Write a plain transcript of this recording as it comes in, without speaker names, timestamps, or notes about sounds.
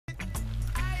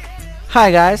Hi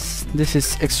guys, this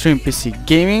is Extreme PC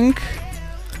Gaming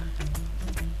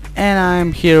and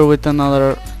I'm here with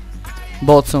another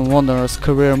Bolton Wanderers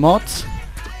career mod.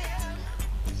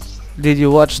 Did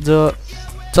you watch the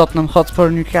Tottenham Hotspur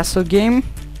Newcastle game?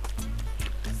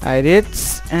 I did,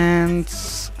 and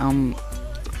I'm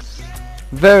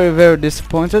very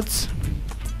disappointed,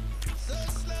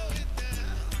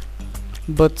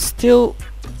 but still,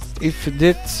 if you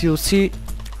did, you'll see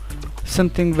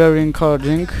something very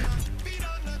encouraging.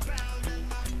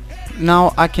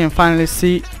 Now I can finally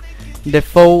see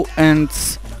Defoe and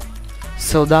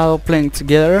Soldado playing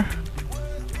together,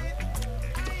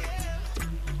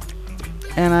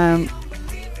 and I'm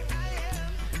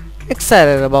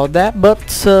excited about that. But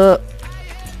still,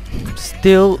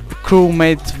 Krul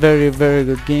made very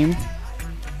good game,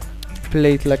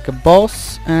 played like a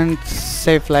boss and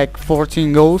saved like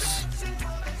 14 goals,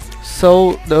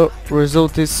 so the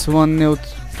result is 1-0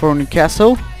 for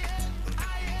Newcastle.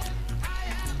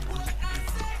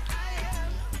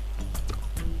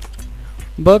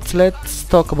 But let's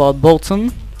talk about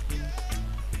Bolton.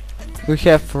 We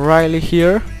have Riley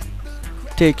here,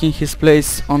 taking his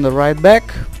place on the right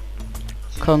back,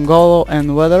 Congolo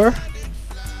and Weather,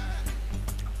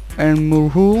 and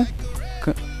Murhu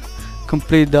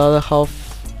complete the other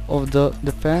half of the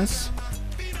defense.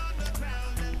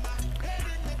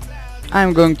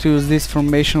 I'm going to use this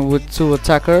formation with two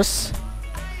attackers,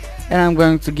 and I'm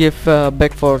going to give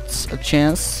Beckford a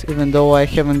chance, even though I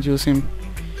haven't used him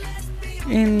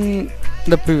in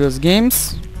the previous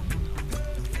games.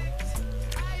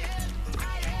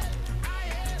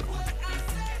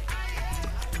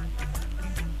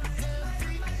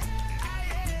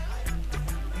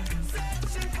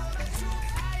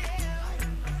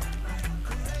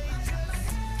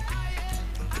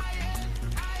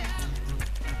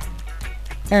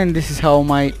 And this is how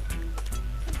my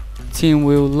team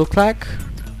will look like.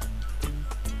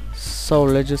 So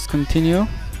let's just continue.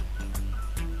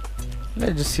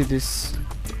 Let's just see this.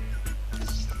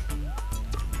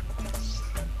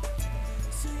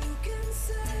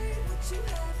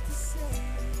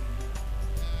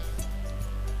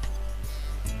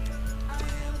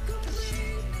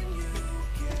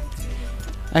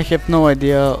 I have no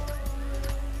idea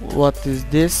what is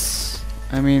this.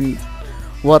 I mean,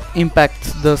 what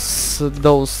impact does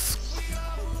those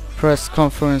press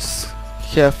conference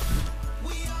have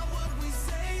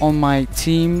on my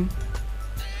team?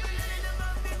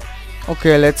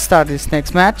 Okay, let's start this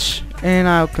next match and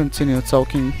I'll continue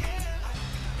talking.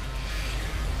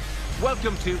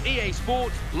 Welcome to EA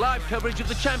Sports live coverage of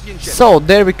the championship. So,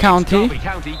 Derby County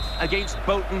against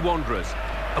Bolton Wanderers.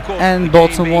 Of course, and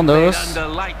Bolton Wanderers. Under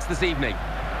lights this evening.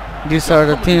 These are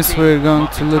the teams we're going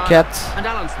to look at.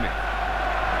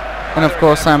 And of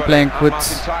course, I'm playing with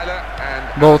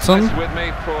Bolton. With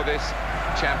me for this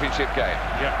championship game.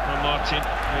 Yeah, well, Martin,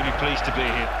 really pleased to be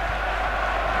here.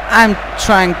 I'm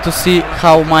trying to see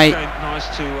how my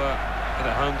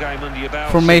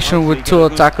formation with two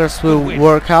attackers will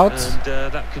work out.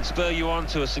 And that can spur you on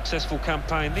to a successful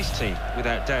campaign. This team,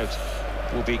 without doubt,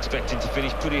 will be expecting to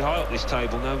finish pretty high up this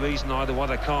table. No reason either why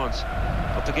they can't.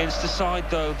 Up against a side,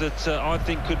 though, that I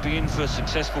think could be in for a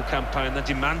successful campaign. They're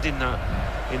demanding that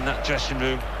in that dressing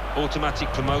room. Automatic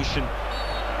promotion.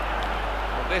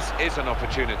 Well, this is an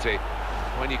opportunity.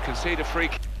 When you concede a free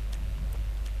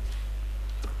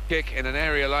kick in an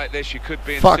area like this, you could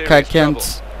be in serious trouble.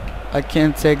 I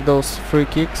can't take those free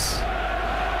kicks.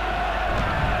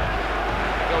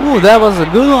 Ooh, that was a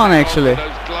good one actually.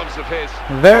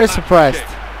 Very surprised.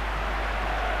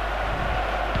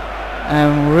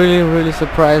 I'm really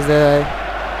surprised that I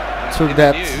took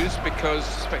that. News because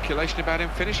speculation about him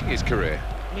finishing his career.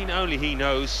 I mean, only he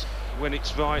knows when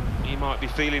it's right. He might be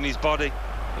feeling his body,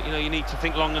 but you know, you need to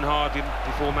think long and hard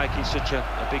before making such a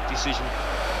big decision.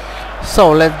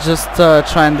 So let's just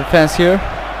try and defense here.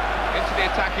 Into the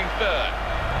attacking third,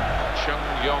 Chung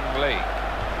Yong Lee.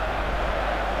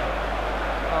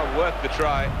 Oh, worth the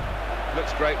try.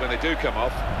 Looks great when they do come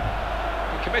off.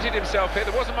 He committed himself here.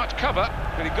 There wasn't much cover,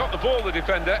 but he got the ball, the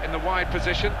defender, in the wide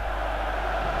position.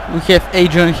 We have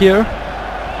Adrian here,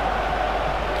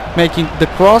 making the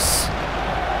cross.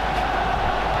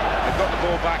 They've got the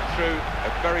ball back through a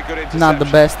very good interception. Not the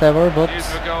best ever, but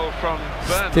Goal from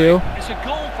still. It's a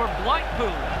goal for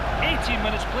Blackpool. 18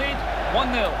 minutes played,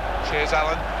 1-0. Cheers,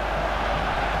 Alan.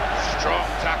 Strong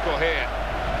tackle here.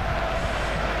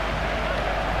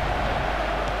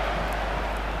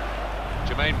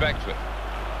 Jermaine Beckford.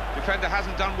 Defender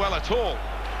hasn't done well at all.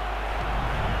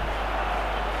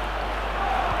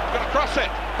 Got to cross it.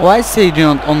 Why is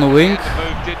Adrian on the wing?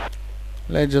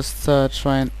 Let's just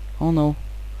try and... oh no.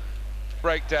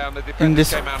 breakdown. The in defender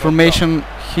this came out on top. formation.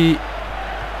 The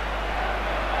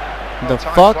Well,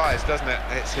 time fuck? flies, doesn't it?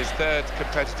 It's his third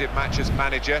competitive match as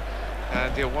manager,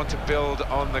 and he'll want to build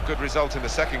on the good result in the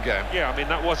second game. Yeah, I mean,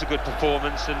 that was a good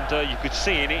performance, and you could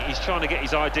see in it, he's trying to get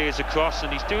his ideas across,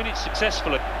 and he's doing it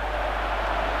successfully.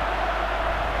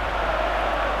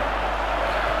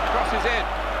 Crosses in.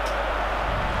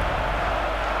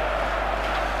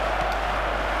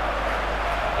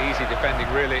 Easy defending,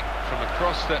 really, from a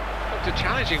cross that looked a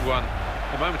challenging one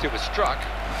the moment it was struck.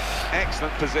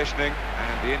 Excellent positioning,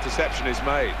 and the interception is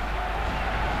made.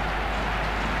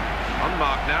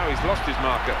 Unmarked now, he's lost his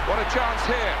marker. What a chance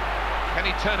here. Can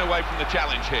he turn away from the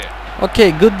challenge here?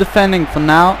 Okay, good defending for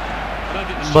now, I don't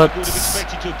think the but striker would have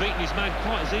expected to have beaten his man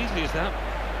quite as easily as that.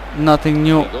 nothing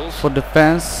new Eagles. for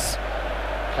defense.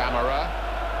 Camera.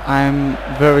 I'm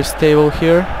very stable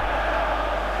here,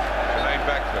 Remain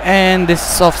back foot. and this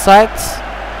is offside.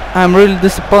 I'm really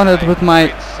disappointed with my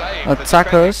Great save for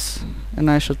attackers, and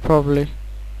I should probably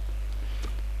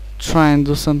try and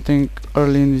do something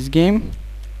early in this game.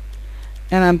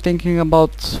 And I'm thinking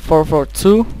about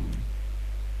 4-4-2.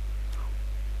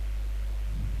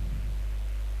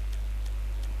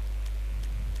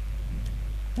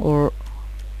 Or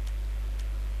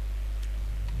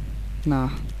nah.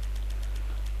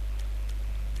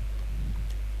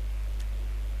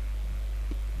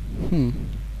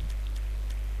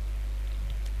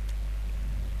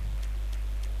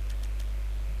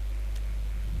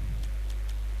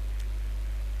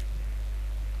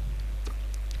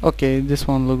 Okay, this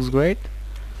one looks great.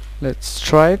 Let's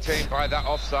try it. Team by that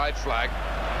offside flag.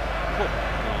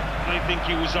 They think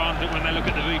he was on, but when they look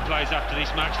at the replays after this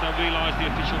match, they'll realise the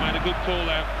official made a good call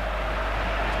there.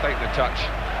 He's taken the touch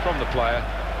from the player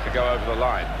to go over the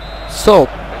line. So,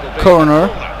 It'll be corner a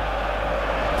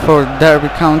corner. for Derby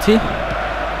County.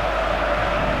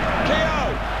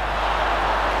 Keogh!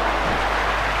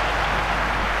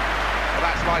 Well,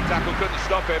 that slide tackle couldn't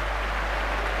stop him.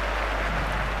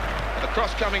 And the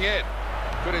cross coming in.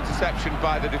 Good interception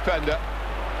by the defender.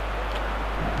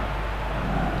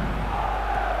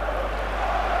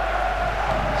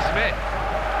 Smith.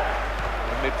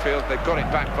 In midfield, they've got it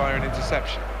back via an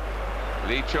interception.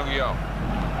 Lee Chung-yong.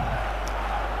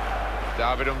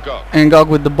 David Ngog. Ngog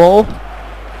with the ball.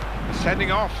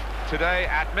 Sending off today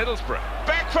at Middlesbrough.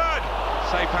 Beckford!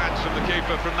 Safe hands from the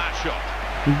keeper from that shot.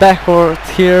 Backward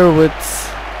here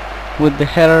with the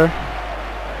header.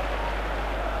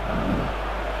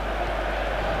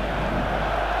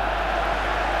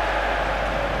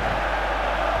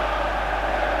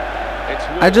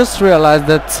 I just realized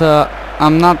that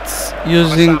I'm not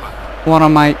using one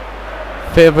of my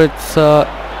favorite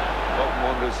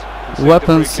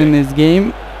weapons in this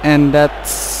game, and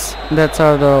that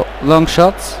are the long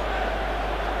shots.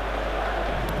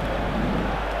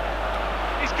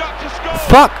 He's got to score.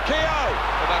 Fuck! Keogh!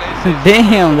 Well, that is his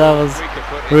Damn, that was weaker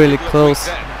foot. really Good close.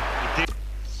 week then.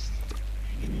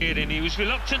 And he was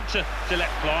reluctant to let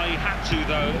fly. He had to,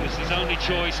 though. It was his only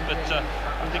choice, but I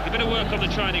think a bit of work on the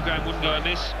training ground wouldn't go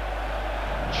amiss.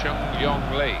 Chung-yong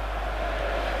Lee.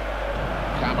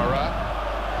 Camera.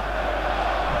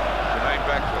 Remain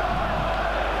backward.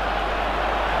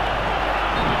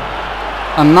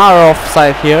 Another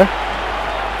offside here.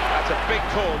 That's a big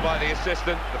call by the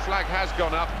assistant. The flag has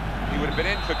gone up. He would have been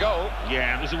in for goal.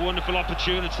 Yeah, it was a wonderful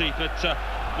opportunity, but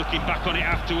looking back on it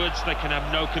afterwards, they can have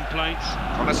no complaints.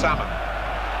 Konasama.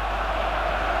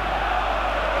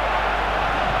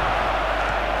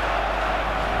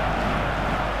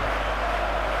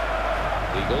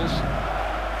 Eagles.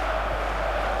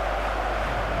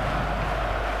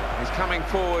 He's coming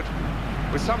forward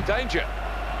with some danger.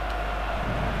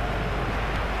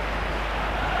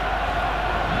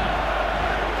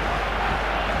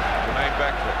 Remain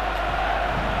backward.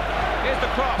 Here's the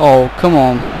cross. Oh, come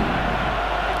on.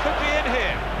 It could be in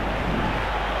here.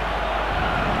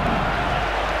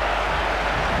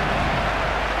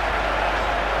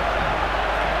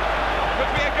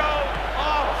 Could be a goal.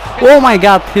 Oh my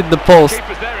god, hit the post.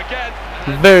 Keeper's there again.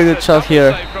 Very good shot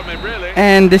here. Save from him, really.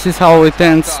 And this is how it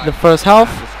ends the first half.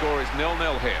 The score is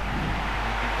 0-0 here.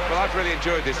 Well, I've really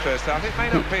enjoyed this first half. It may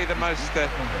not be the most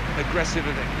aggressive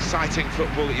and exciting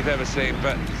football that you've ever seen,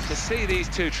 but to see these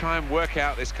two try and work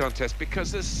out this contest,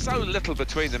 because there's so little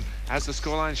between them, as the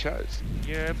scoreline shows.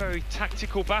 Yeah, very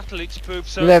tactical battle it's proved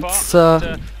so Let's, far.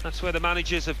 That's where the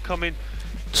managers have come in.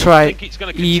 I Try think it's going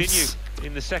to continue Eves,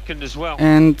 in the second as well.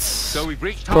 and We've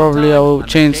reached probably half-time I will and the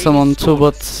change game someone is too,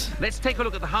 scoreless. but Let's take a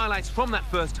look at the highlights from that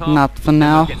first half. not for and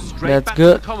now. we'll get straight That's back to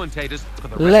good. the commentators for the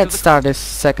rest of Let's the start this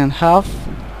second half.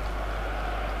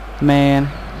 Man,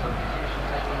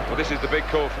 Well, this is the big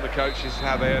call from the coach. This is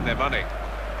how they earn their money.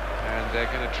 and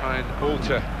they're going to try and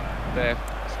alter their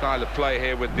style of play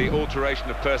here with the alteration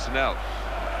of personnel.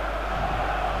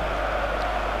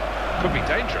 Could be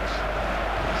dangerous.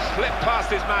 Slip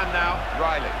past his man now,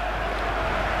 Riley.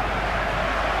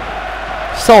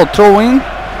 So, throw in.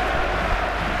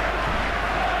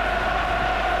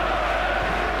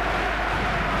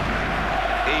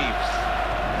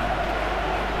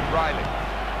 Riley.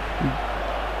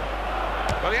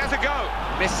 Well, he has a go.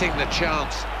 Missing the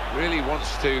chance. Really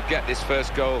wants to get this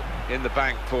first goal in the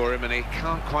bank for him, and he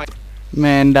can't quite.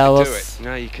 Man, that do was it.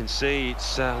 Now you can see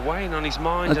it's weighing on his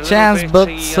mind a a chance, little but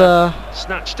bit. He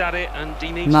snatched at it, and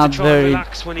he needs not to try and very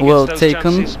relax when he well gets those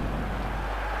taken. chances.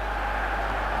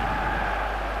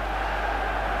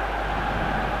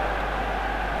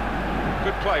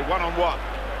 Good play, one-on-one.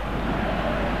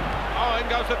 Oh, in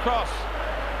goes the cross.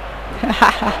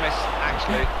 Promise,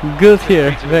 actually. Good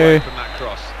here, Feet away very, from that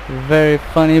cross. very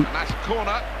funny. And that's a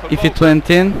corner for If it Bolton. went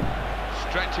in,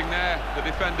 Stretching there, the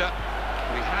defender.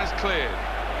 He has cleared.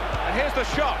 And here's the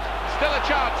shot. Still a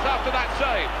chance after that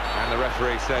save. And the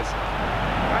referee says,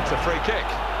 that's a free kick.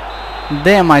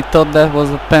 damn, I thought that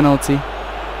was a penalty.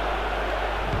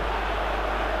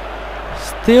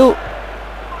 Still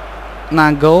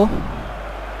not goal.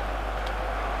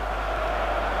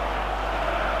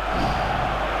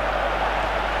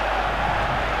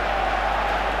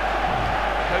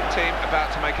 Home team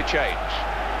about to make a change.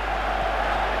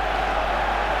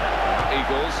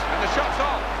 Eagles, and the shot's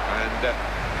on. And the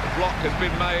block has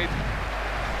been made.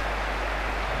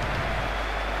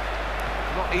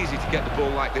 Not easy to get the ball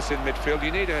like this in midfield.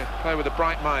 You need to play with a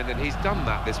bright mind, and he's done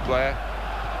that, this player.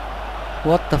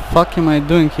 What the fuck am I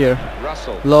doing here?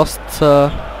 Russell. Lost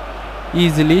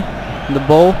easily the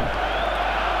ball.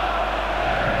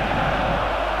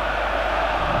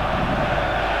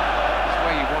 That's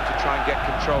where you want to try and get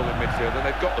control in midfield, and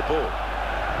they've got the ball.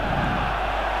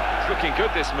 It's looking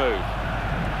good, this move.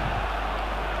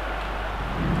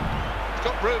 He's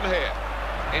got room here.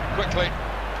 In quickly.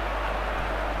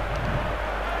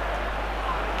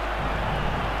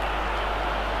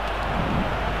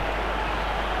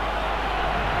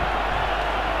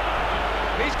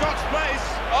 He's got space.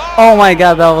 Oh my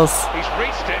god, that was He's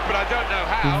reached it, but I don't know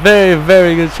how. very,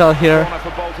 very good shot here. Corner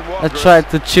for Bolton I Wanderers. tried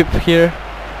to chip here.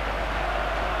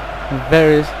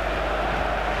 Very.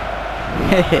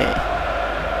 Hey,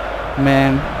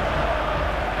 man.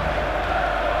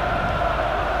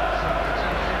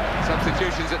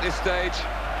 Substitutions at this stage,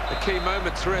 the key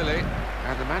moments really,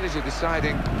 and the manager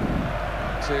deciding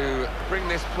to bring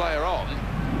this player on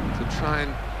to try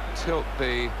and tilt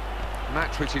the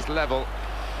match, which is level,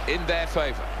 in their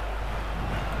favour.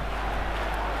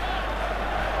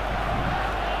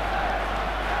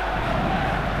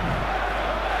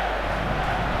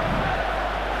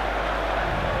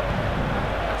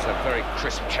 That's a very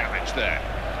crisp challenge there.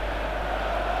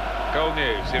 Goal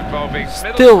news involving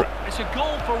Still Middlesbrough. It's a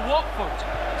goal for Watford.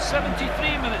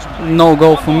 73 minutes played. no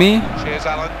goal for me, Cheers,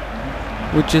 Alan.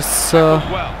 which is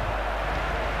Well.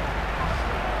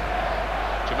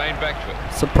 Jermaine Beckford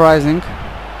surprising.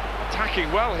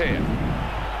 attacking well here.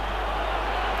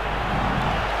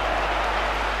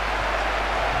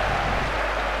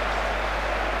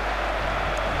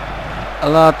 A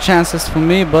lot of chances for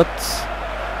me, but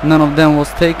none of them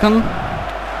was taken. Here's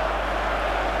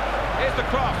the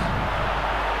cross.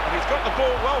 And he's got the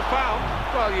ball well found.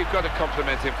 Well, you've got to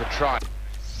compliment him for trying.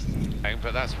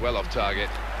 But that's well off target.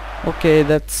 Okay,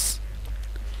 that's.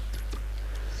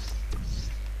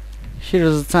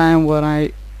 Here's the time when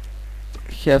I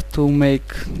have to make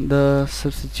the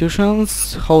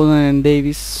substitutions. Holden and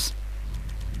Davis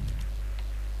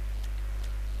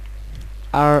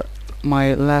are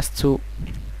my last two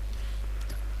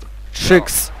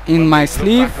tricks in my Look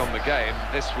sleeve. back on the game,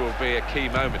 this will be a key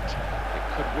moment. It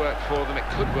could work for them, it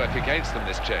could work against them,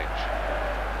 this change.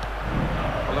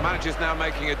 Well, the manager's now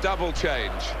making a double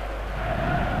change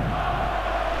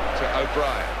to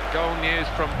O'Brien. Goal news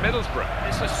from Middlesbrough.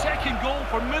 It's a second goal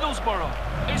for Middlesbrough.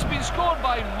 It's been scored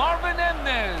by Marvin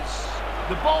Emnes.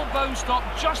 The ball bounced up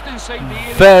just inside the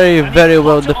area. Very, and he very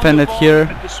well put it on the defended ball, here.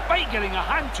 and despite getting a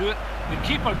hand to it, the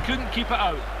keeper couldn't keep it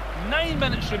out. 9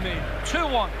 minutes remain.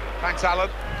 2-1. Thanks, Alan.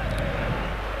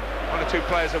 One or two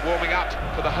players are warming up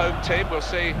for the home team. We'll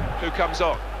see who comes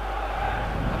on.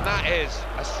 And that is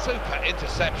a super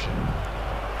interception.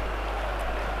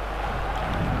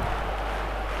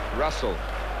 Russell.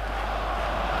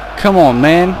 Come on,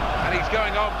 man. And he's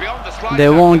going on beyond the slide. They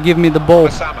won't give me the ball.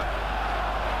 Osama.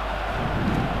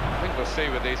 I think we'll see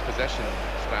with these possession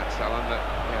stats, Alan, that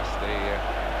yes, the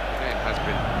game has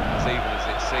been as even as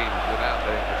it seemed without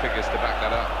the figures to back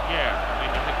that up. Yeah, I mean,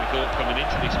 I think we thought coming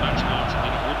into this match, Martin,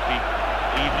 that it would be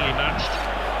evenly matched.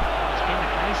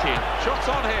 chance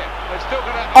on here. They've still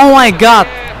got to Oh my god!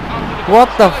 What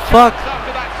the fuck?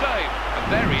 after that save.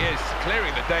 And there he is,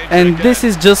 clearing the danger And again. this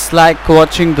is just like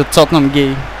watching the Tottenham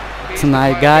game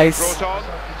tonight, guys.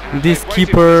 This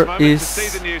keeper is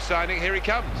See the new signing, here he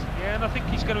comes. Yeah, and I think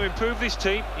he's going to improve this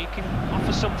team. He can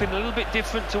offer something a little bit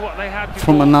different to what they had before.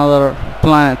 from another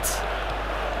planet.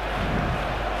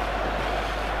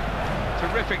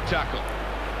 Terrific tackle.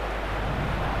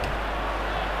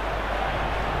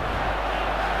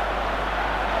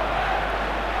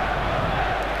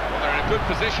 Well, they're in a good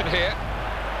position here.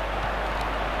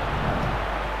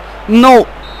 No!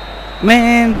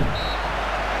 Man!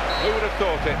 Who would have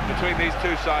thought it between these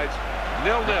two sides?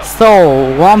 0-0.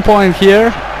 So, 1 point here.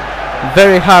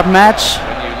 Very hard match.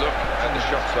 When you look at the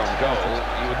shots on goal,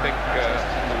 you would think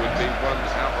there would be one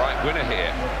outright winner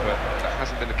here, but that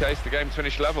hasn't been the case. The game's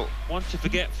finished level. One to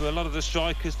forget for a lot of the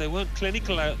strikers, they weren't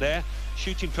clinical out there.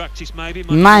 Shooting practice maybe.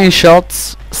 9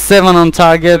 shots, 7 on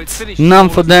target, none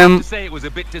for them,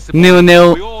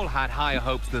 0-0. We all had higher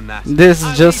hopes than that. This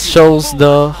just shows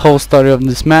the whole story of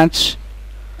this match.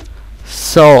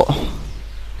 So,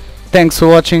 thanks for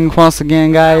watching once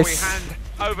again, Now we guys. hand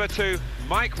over to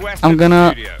Mike West I'm at the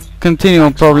gonna studio. continue,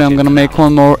 probably I'm gonna make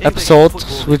one more episode,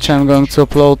 which I'm going to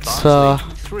upload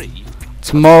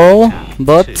tomorrow,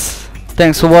 but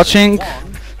thanks for watching.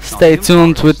 Stay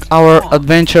tuned with our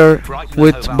adventure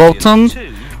with Bolton.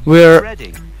 We're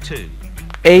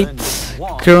 8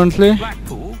 currently,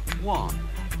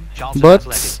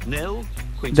 but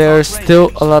there's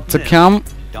still a lot to come.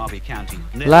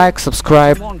 Like,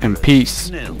 subscribe, and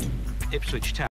peace.